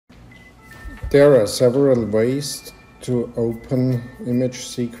There are several ways to open image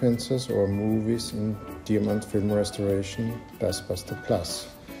sequences or movies in DIAMANT-Film Restoration DustBuster Plus.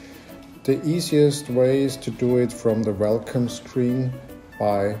 The easiest way is to do it from the welcome screen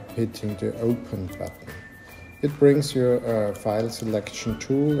by hitting the Open button. It brings you a file selection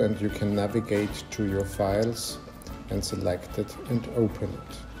tool and you can navigate to your files and select it and open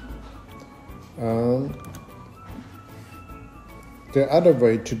it. The other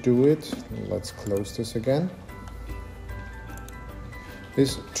way to do it, let's close this again,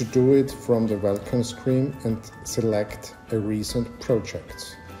 is to do it from the welcome screen and select a recent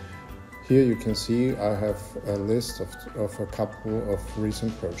project. Here you can see I have a list of a couple of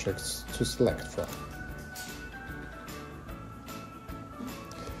recent projects to select from.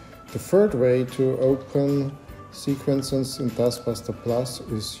 The third way to open sequences in DustBuster Plus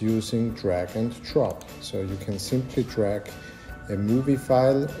is using drag and drop. So you can simply drag a movie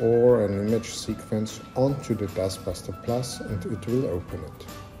file or an image sequence onto the DustBuster Plus and it will open it.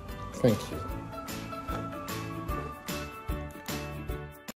 Thank you.